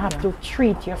know, you have to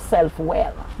treat yourself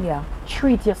well. Yeah.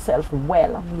 Treat yourself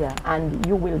well. Yeah. And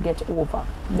you will get over.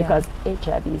 Because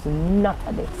HIV is not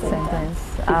a death sentence.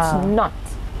 It's not.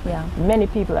 Yeah. Many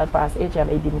people that pass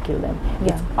HIV didn't kill them.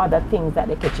 Yeah. It's other things that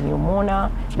they catch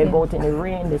pneumonia, they go out in the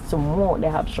rain, they smoke, they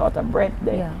have shorter breath,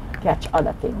 they catch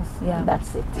other things. Yeah.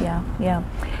 That's it. Yeah, yeah.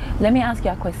 Let me ask you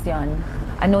a question.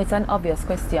 I know it's an obvious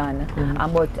question,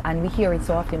 and we hear it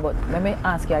so often, but let me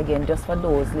ask you again, just for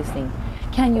those listening.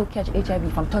 Can you catch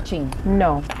HIV from touching?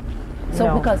 No.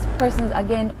 So because persons,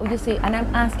 again, you say, and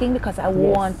I'm asking because I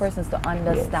want persons to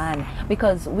understand,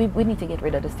 because we need to get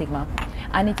rid of the stigma.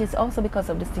 And it is also because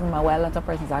of the stigma why a lot of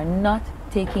persons are not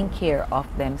taking care of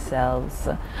themselves.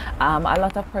 A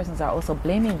lot of persons are also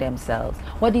blaming themselves.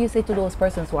 What do you say to those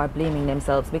persons who are blaming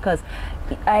themselves? Because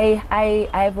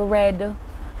I've read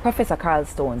Professor Carl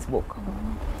Stone's book,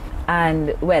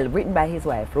 and well, written by his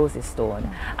wife Rosie Stone,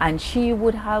 and she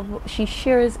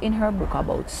shares in her book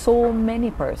about so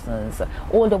many persons,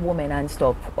 older women and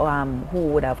stuff, who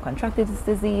would have contracted this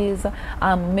disease,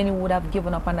 many would have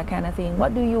given up on that kind of thing.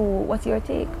 What's your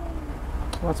take?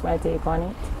 What's my take on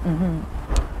it?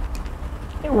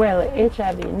 Well,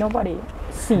 HIV, nobody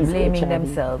sees blaming HIV.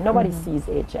 themselves. Nobody sees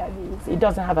HIV. It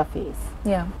doesn't have a face.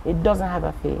 Yeah. It doesn't have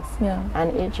a face. Yeah.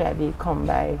 And HIV come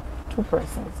by two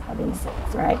persons having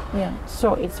sex, right? Yeah.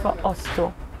 So it's for us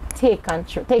to take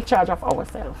charge of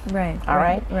ourselves. Right. All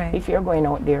right? Right. If you're going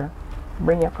out there,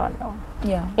 bring your condom.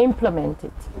 Yeah. Implement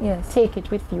it. Yes. Take it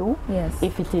with you. Yes.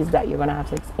 If it is that you're gonna have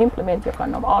sex, implement your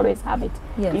condom. Always have it.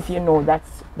 Yes. If you know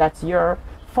that's your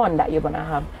fun that you're gonna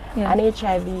have. Yeah. And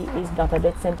HIV is not a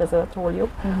death sentence, as I told you,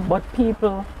 but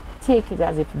people take it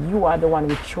as if you are the one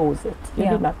who chose it. You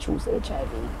did not choose HIV.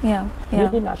 Yeah. You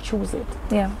did not choose it.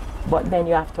 Yeah. But then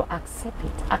you have to accept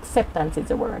it. Acceptance is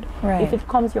the word. Right. If it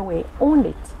comes your way, own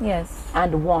it. Yes.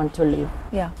 And want to live.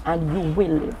 Yeah. And you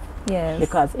will live. Yes.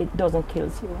 Because it doesn't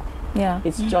kill you. Yeah.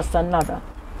 It's just another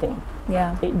thing.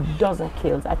 Yeah. It doesn't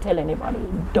kill. I tell anybody,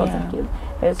 it doesn't kill.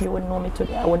 Else you wouldn't know me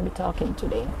today. I wouldn't be talking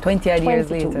today. 20 odd years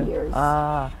later. 22 years.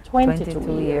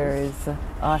 22 years.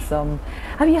 Awesome.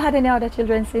 Have you had any other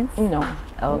children since? No.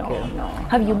 Okay. No.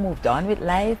 Have you moved on with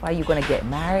life? Are you going to get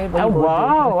married? Oh,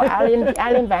 wow.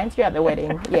 I'll invite you at the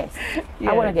wedding. Yes.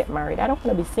 I want to get married. I don't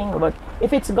want to be single, but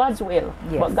if it's God's will,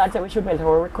 but God said we should make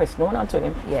our request known unto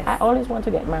Him. Yes. I always want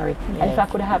to get married. Yes. And if I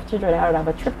could have children, I would have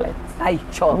a triplet.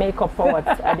 Make up for what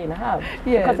I didn't have.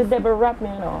 Yes. Because the devil robbed me,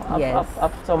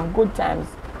 of some good times,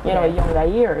 younger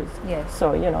years. Yes.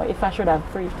 So, if I should have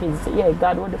 3 kids,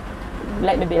 God would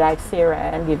let me be like Sarah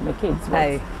and give me kids.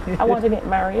 But I want to get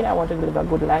married. I want to live a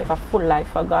good life, a full life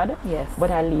for God. Yes.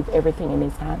 But I leave everything in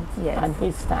His hands and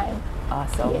His time.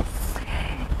 Awesome. Yes.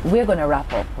 We're going to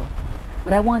wrap up.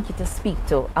 But I want you to speak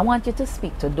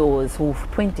to those who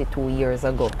 22 years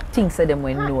ago think so them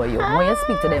will know you. When you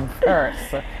speak to them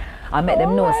first, I make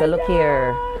them know, so look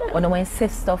here, when you say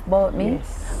stuff about me,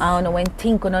 and when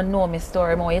think you know my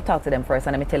story, more you talk to them first,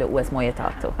 and let me tell you who else more you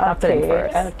talk to. Talk to them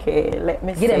first. Okay, let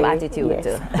me give them attitude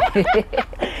too.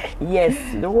 Yes,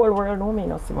 the whole world know me,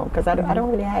 Simone, because I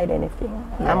don't really hide anything.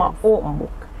 Yes. I'm an open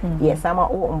book. Yes, I'm an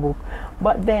open book.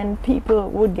 But then people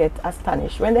would get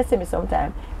astonished when they see me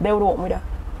sometimes. They would open with a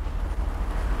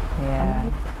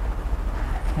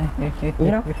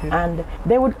and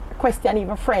they would question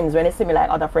even friends when they see me like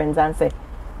other friends and say,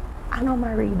 I know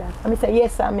my reader. And I say,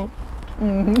 yes, I'm me.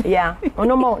 Yeah. Oh,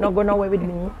 no more, no go nowhere with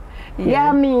me.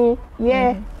 Yeah, me.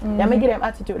 Yeah. Yeah, me give them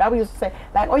attitude. I used to say,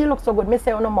 like, oh, you look so good. Me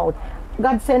say, oh, no mouth.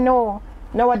 God say no.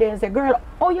 Nowadays, say, girl,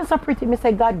 oh, you're so pretty. Me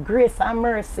say, God, grace and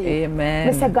mercy. Amen.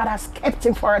 Me say, God has kept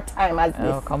him for a time as this.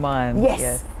 Oh, come on.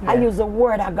 Yes. I use the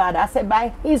word of God. I said,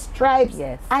 by His stripes,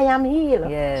 I am healed.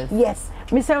 Yes. Yes.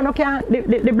 Me say, no, can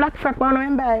the black frock one I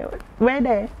buy, where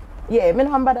there? Yeah, me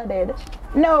no bother dead.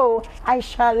 No, I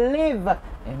shall live.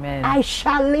 Amen. I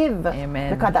shall live.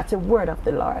 Amen. Because that's the word of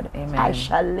the Lord. Amen. I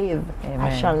shall live. Amen.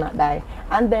 I shall not die.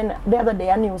 And then the other day,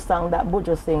 a new song that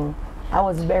Buju sing, I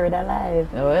was buried alive,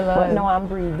 but now I'm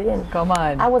breathing. Come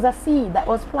on. I was a seed that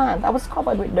was planted. I was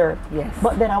covered with dirt. Yes.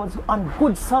 But then I was on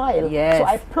good soil. Yes. So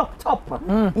I plucked up.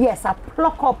 Yes, I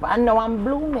pluck up and now I'm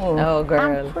blooming. Oh, girl.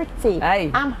 I'm pretty.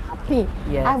 Aye. I'm happy.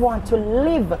 Yes. I want to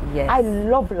live. Yes. I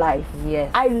love life.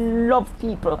 Yes. I love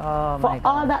people. Oh, for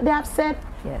all that they have said,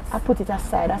 I put it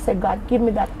aside. I said, God, give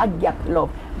me that agape love.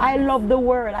 I love the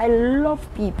world. I love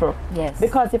people. Yes.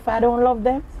 Because if I don't love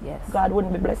them, yes, God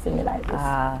wouldn't be blessing me like this.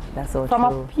 Ah, that's so From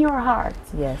true. a pure heart.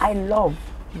 Yes. I love.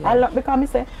 Yes. I love because I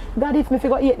say, God, if me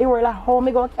figure eat the world, how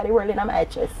me go carry the world in my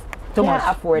chest? Too much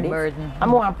afford it. burden. I'm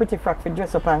more pretty frock for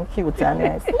dress up and cute and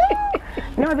nice. No,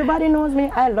 You know, everybody knows me.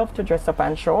 I love to dress up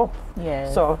and show up.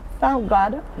 Yes. So thank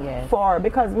God for,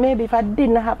 because maybe if I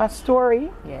didn't have a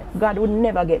story, God would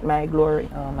never get my glory.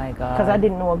 Oh my God. Because I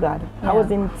didn't know God. I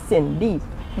was in sin deep.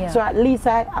 So at least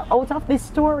out of this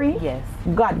story,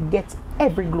 God gets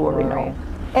every glory now.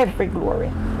 Every glory.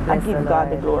 Bless I give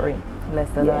God the glory. Bless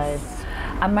the Lord.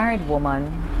 A married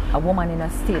woman, a woman in a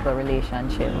stable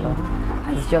relationship,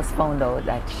 has just found out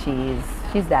that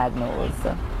she's diagnosed.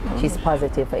 She's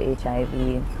positive for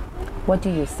HIV. What do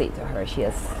you say to her?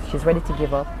 She's ready to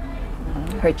give up.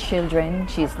 Her children,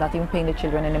 she's not even paying the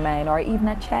children any mind, or even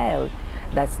a child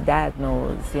that's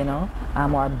diagnosed, you know,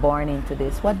 or born into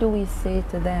this. What do we say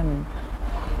to them?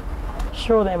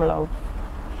 Show them love.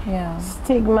 Yeah.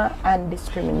 Stigma and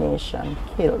discrimination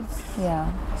kills.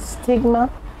 Yeah.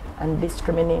 Stigma and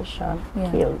discrimination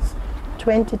kills.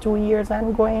 22 years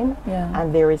I'm going,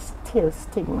 and there is still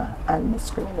stigma and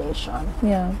discrimination.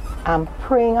 Yeah. I'm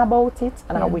praying about it,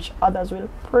 and I wish others will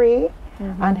pray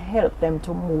and help them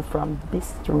to move from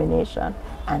discrimination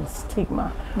and stigma.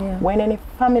 When any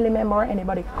family member or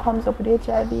anybody comes up with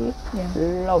HIV,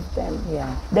 love them.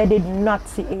 They did not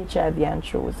see HIV and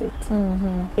chose it.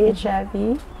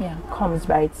 HIV comes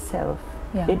by itself.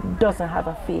 It doesn't have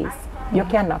a face. You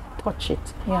cannot touch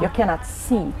it. You cannot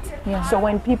see it. So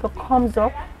when people comes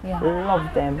up,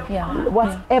 love them.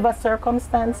 Whatever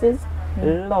circumstances,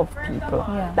 love people.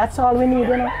 That's all we need,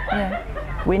 you know.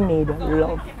 We need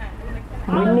love.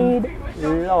 We need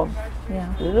love.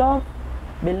 Love,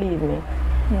 believe me.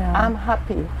 I'm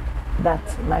happy that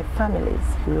my families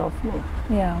love me.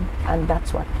 And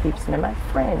that's what keeps me. My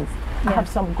friends, I have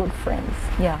some good friends.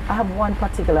 I have one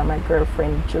particular, my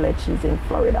girlfriend Juliet, she's in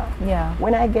Florida.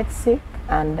 When I get sick,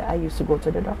 and I used to go to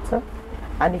the doctor,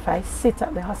 and if I sit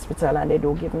at the hospital and they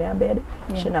don't give me a bed,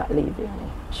 she's not leaving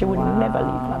me. She would never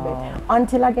leave my bed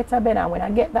until I get a bed. And when I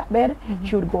get that bed,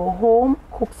 she would go home,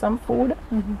 cook some food,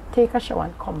 take a shower,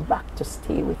 and come back to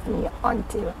stay with me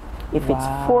until, if it's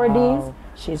 4 days,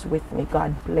 she's with me.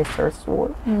 God bless her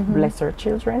soul, bless her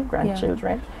children,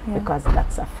 grandchildren, because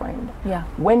that's a friend.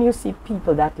 When you see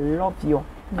people that love you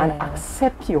and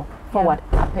accept you for what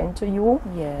happened to you,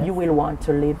 you will want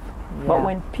to live. But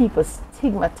when people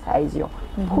stigmatize you,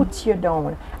 put you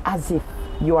down as if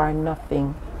you are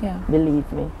nothing,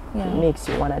 believe me, it makes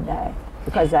you want to die,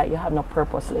 because you have no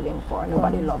purpose living for.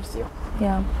 Nobody loves you.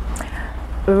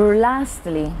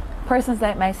 Lastly, persons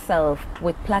like myself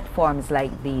with platforms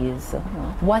like these,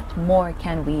 what more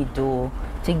can we do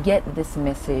to get this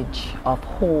message of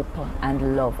hope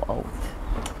and love out?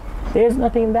 There's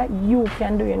nothing that you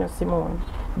can do, you know, Simone.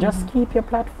 Just keep your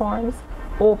platforms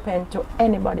open to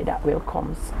anybody that will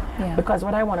come. Because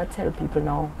what I want to tell people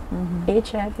now,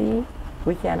 HIV,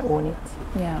 we can own it.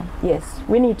 Yes,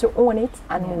 we need to own it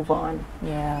and move on.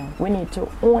 We need to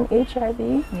own HIV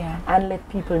and let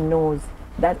people know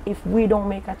that if we don't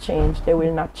make a change, they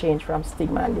will not change from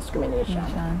stigma and discrimination.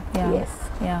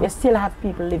 You still have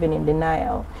people living in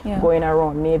denial, going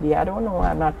around, maybe, I don't know,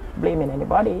 I'm not blaming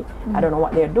anybody, I don't know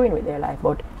what they're doing with their life,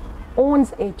 but owns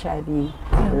HIV,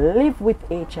 live with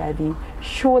HIV,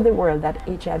 show the world that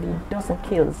HIV doesn't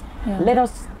kill. Let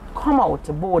us come out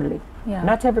boldly.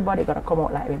 Not everybody gonna come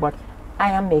out like me, but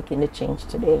I am making the change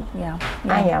today.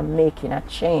 I am making a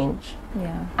change.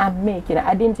 I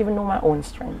didn't even know my own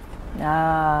strength.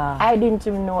 I didn't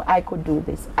even know I could do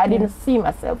this. I didn't see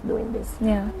myself doing this.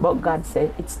 But God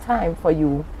said, it's time for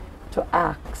you to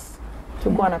ask, to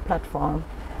go on a platform.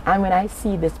 And when I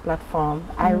see this platform,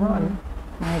 I run.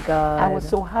 My God. I was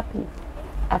so happy.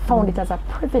 I found it as a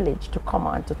privilege to come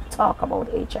on to talk about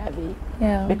HIV.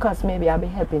 Because maybe I'll be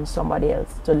helping somebody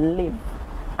else to live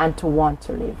and to want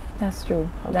to live. That's true.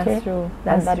 Okay? That's true.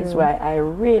 And that is why I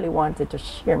really wanted to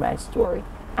share my story.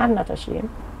 I'm not ashamed.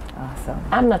 Awesome.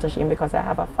 I'm not ashamed because I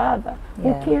have a father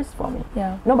who cares for me.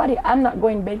 Nobody, I'm not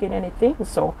going begging anything,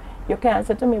 so you can't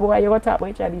say to me, boy, you got to talk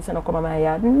about HIV, so no come in my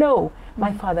yard. No,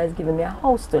 my father has given me a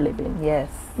house to live in.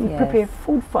 He prepared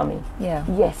food for me.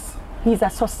 Yes, he's a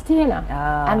sustainer,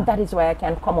 and that is why I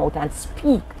can come out and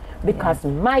speak, because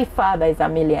my father is a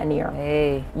millionaire.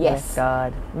 Yes,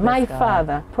 God. My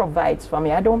father provides for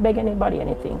me. I don't beg anybody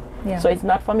anything. So it's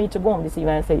not for me to go home this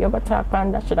evening and say, you got to talk about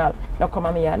national, no come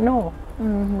in my yard. No.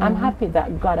 I'm happy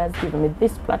that God has given me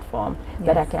this platform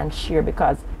that I can share,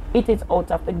 because it is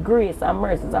out of the grace and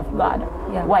mercies of God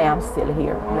why I'm still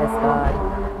here. Bless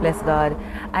God. Bless God.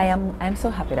 I'm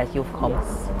so happy that you've come.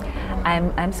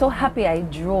 I'm so happy I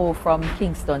drove from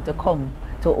Kingston to come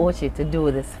to Ochi to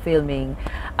do this filming.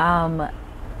 As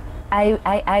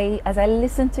I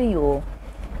listen to you,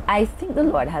 I think the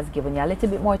Lord has given you a little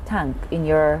bit more tank in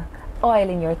your oil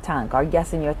in your tank or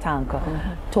gas in your tank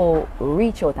to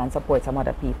reach out and support some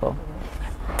other people.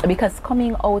 because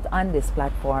coming out on this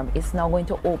platform is now going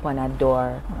to open a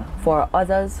door for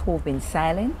others who've been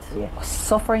silent,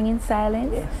 suffering in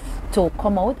silence, to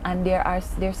come out, and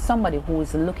there's somebody who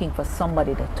is looking for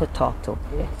somebody to talk to.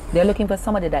 They're looking for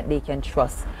somebody that they can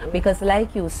trust, because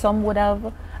like you, some would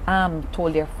have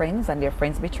told their friends and their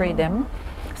friends betrayed them.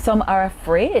 Some are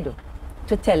afraid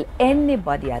to tell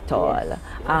anybody at all,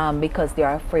 because they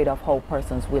are afraid of how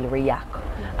persons will react,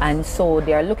 and so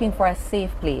they are looking for a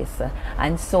safe place.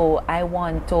 And so I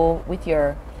want to, with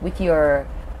your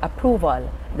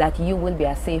approval, that you will be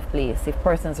a safe place. If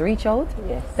persons reach out,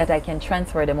 that I can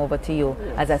transfer them over to you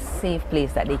as a safe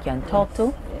place that they can talk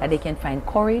to, that they can find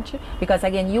courage, because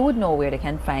again, you would know where they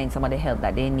can find some of the help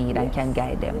that they need and can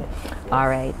guide them. All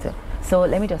right. So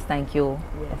let me just thank you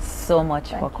so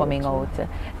much for coming out.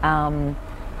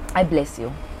 I bless you.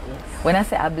 When I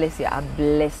say I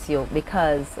bless you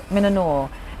because I don't know,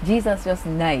 Jesus just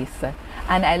nice.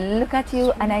 And I look at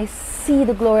you and I see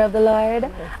the glory of the Lord.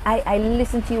 I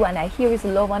listen to you and I hear his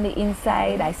love on the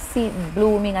inside. I see it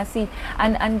blooming. I see,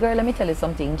 and girl, let me tell you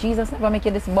something. Jesus never make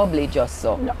you this bubbly just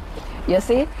so. No. You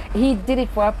see, he did it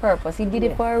for a purpose. He did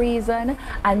it for a reason,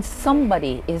 and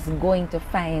somebody is going to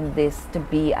find this to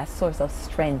be a source of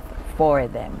strength for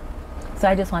them. So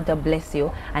I just want to bless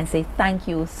you and say thank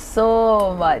you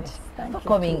so much for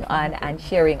coming on and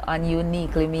sharing on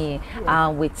Uniquely Me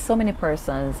with so many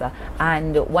persons.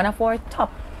 And one of our top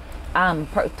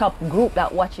group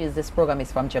that watches this program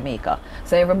is from Jamaica.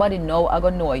 So everybody know I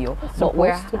gonna know you. But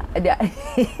we're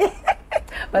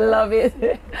I love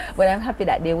it. But I'm happy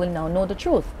that they will now know the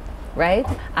truth, right?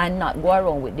 And not go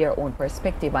around with their own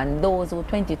perspective. And those who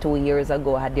 22 years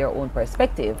ago had their own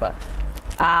perspective.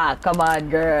 Come on,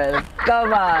 girl.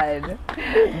 Come on.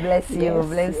 Bless you,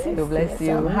 bless you, bless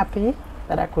you. I'm happy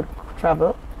that I could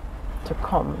travel to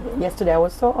come. Yesterday I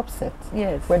was so upset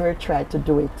when we tried to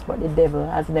do it, but the devil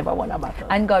has never won a battle.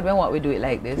 And God, when what we do it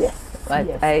like this?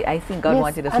 But I think God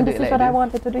wanted us to do it like this. And this is what I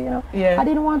wanted to do, you know. I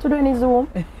didn't want to do any Zoom.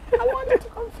 I wanted to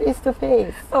come face to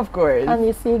face. Of course. And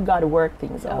you see, God work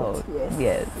things out.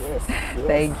 Yes.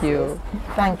 Thank you.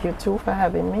 Thank you too for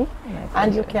having me.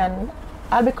 And you can,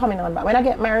 I'll be coming on, but when I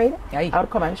get married, I'll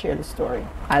come and share the story.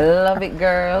 I love it,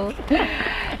 girl.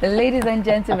 Ladies and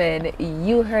gentlemen,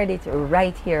 you heard it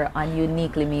right here on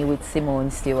Uniquely Me with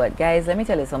Simone Stewart. Guys, let me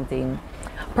tell you something.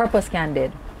 Purpose can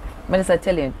dead. Me just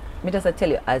tell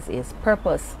you as is.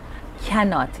 Purpose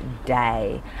cannot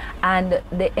die, and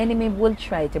the enemy will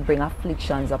try to bring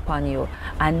afflictions upon you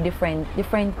and different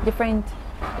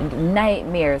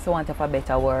nightmares, for want of a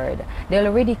better word.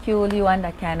 They'll ridicule you and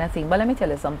that kind of thing. But let me tell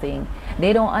you something.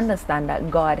 They don't understand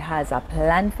that God has a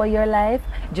plan for your life.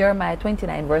 Jeremiah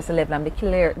 29 verse 11, I'm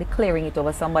declaring it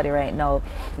over somebody right now,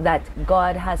 that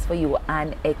God has for you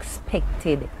an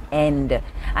expected end,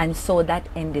 and so that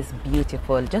end is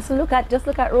beautiful. Just look at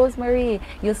Rosemarie.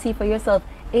 You'll see for yourself.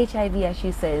 HIV, as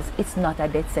she says, it's not a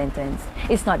death sentence.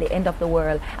 It's not the end of the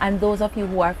world. And those of you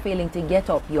who are failing to get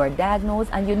up, you are diagnosed,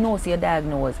 and you know you're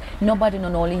diagnosed. Nobody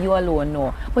knows, only you alone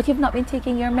know. But you've not been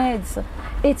taking your meds.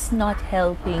 It's not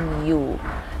helping you.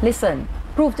 Listen,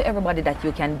 prove to everybody that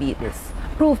you can beat this.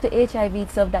 Prove to HIV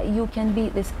itself that you can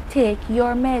beat this. Take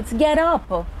your meds. Get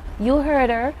up. You heard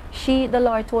her. The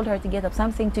Lord told her to get up. So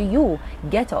I'm saying to you,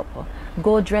 get up.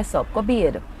 Go dress up. Go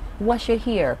bathe. Wash your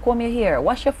hair, comb your hair,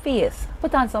 wash your face,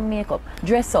 put on some makeup,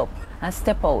 dress up and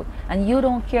step out. And you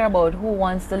don't care about who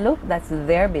wants to look, that's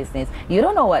their business. You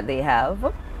don't know what they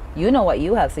have. You know what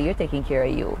you have, so you're taking care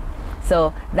of you.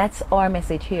 So that's our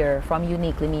message here from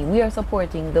Uniquely Me. We are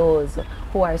supporting those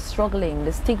who are struggling.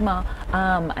 The stigma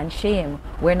and shame,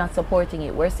 we're not supporting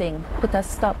it. We're saying put a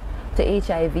stop to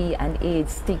HIV and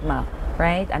AIDS stigma,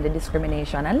 right? And the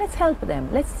discrimination. And let's help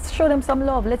them. Let's show them some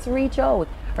love. Let's reach out.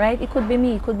 Right? It could be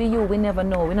me, it could be you. We never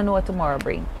know. We don't know what tomorrow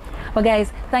brings. But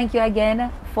guys, thank you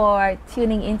again for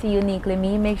tuning into Uniquely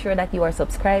Me. Make sure that you are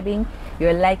subscribing,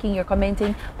 you're liking, you're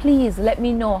commenting. Please let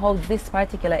me know how this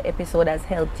particular episode has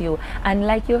helped you. And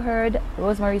like you heard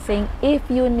Rosemarie saying, if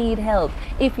you need help,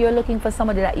 if you're looking for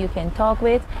somebody that you can talk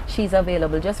with, she's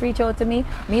available. Just reach out to me.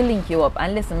 Me link you up.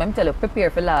 And listen, let me tell you, prepare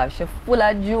for laugh. She's full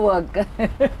of joke.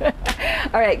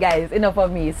 All right, guys, enough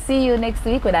of me. See you next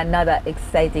week with another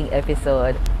exciting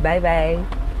episode. Bye-bye.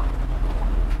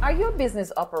 Are you a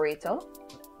business operator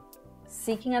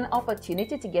seeking an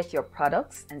opportunity to get your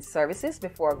products and services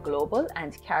before a global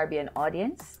and Caribbean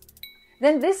audience?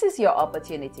 Then this is your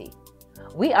opportunity.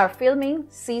 We are filming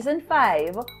season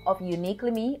 5 of Uniquely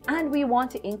Me, and we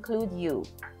want to include you.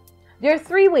 There are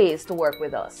 3 ways to work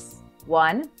with us.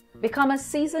 1. Become a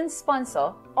season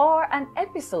sponsor or an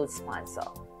episode sponsor.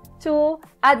 2.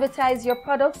 Advertise your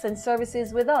products and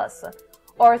services with us.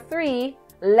 Or 3.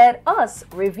 let us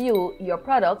review your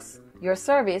products, your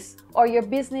service, or your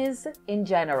business in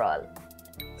general.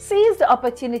 Seize the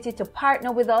opportunity to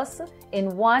partner with us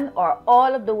in one or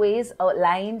all of the ways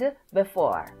outlined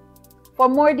before. For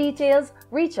more details,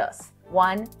 reach us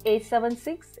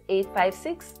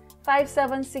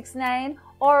 1-876-856-5769,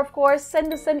 or of course,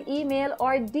 send us an email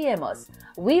or DM us.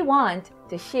 We want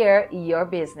to share your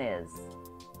business.